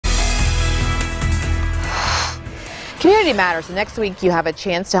Community Matters. Next week, you have a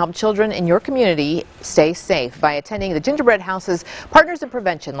chance to help children in your community stay safe by attending the Gingerbread House's Partners in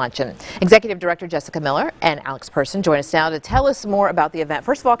Prevention Luncheon. Executive Director Jessica Miller and Alex Person join us now to tell us more about the event.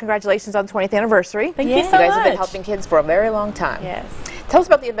 First of all, congratulations on the 20th anniversary. Thank you so much. You guys have been helping kids for a very long time. Yes. Tell us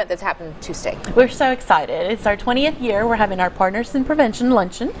about the event that's happened Tuesday. We're so excited. It's our 20th year. We're having our Partners in Prevention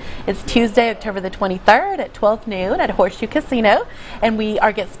Luncheon. It's Tuesday, October the 23rd at 12 noon at Horseshoe Casino. And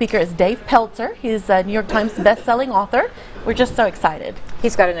our guest speaker is Dave Peltzer. He's a New York Times best-selling author. We're just so excited.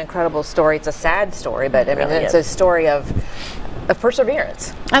 He's got an incredible story. It's a sad story, but I mean, it's a story of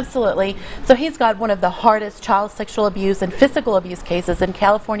perseverance. Absolutely. So he's got one of the hardest child sexual abuse and physical abuse cases in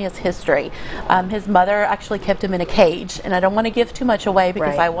California's history. His mother actually kept him in a cage, and I don't want to give too much away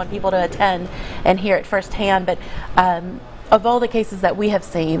because I want people to attend and hear it firsthand, but of all the cases that we have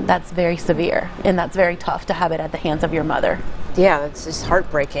seen, that's very severe, and that's very tough to have it at the hands of your mother. Yeah, that's just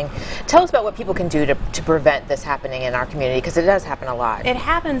heartbreaking. Tell us about what people can do to prevent this happening in our community, because it does happen a lot. It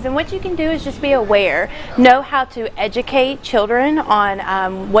happens, and what you can do is just be aware. Know how to educate children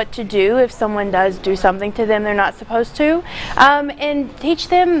on what to do if someone does do something to them they're not supposed to, and teach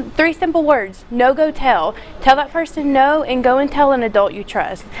them 3 simple words. No, go tell. Tell that person no, and go and tell an adult you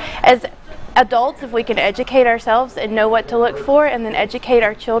trust. As adults, if we can educate ourselves and know what to look for, and then educate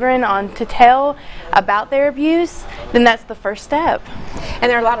our children on to tell about their abuse, then that's the first step.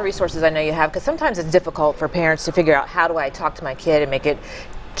 And there are a lot of resources I know you have, because sometimes it's difficult for parents to figure out how do I talk to my kid and make it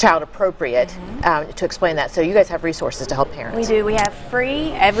child appropriate to explain that. So you guys have resources to help parents. We do. We have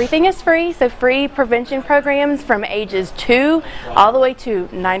free, everything is free, so free prevention programs from ages 2 all the way to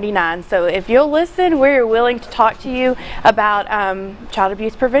 99. So if you'll listen, we're willing to talk to you about child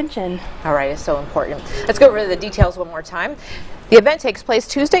abuse prevention. All right, it's so important. Let's go over the details one more time. The event takes place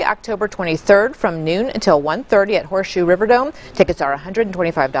Tuesday, October 23rd from noon until 1:30 at Horseshoe Riverdome. Tickets are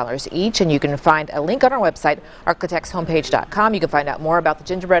 $125 each, and you can find a link on our website, architectshomepage.com. You can find out more about the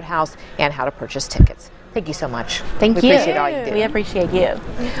Gingerbread House and how to purchase tickets. Thank you so much. Thank you. We appreciate all you do. We appreciate you.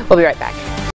 We'll be right back.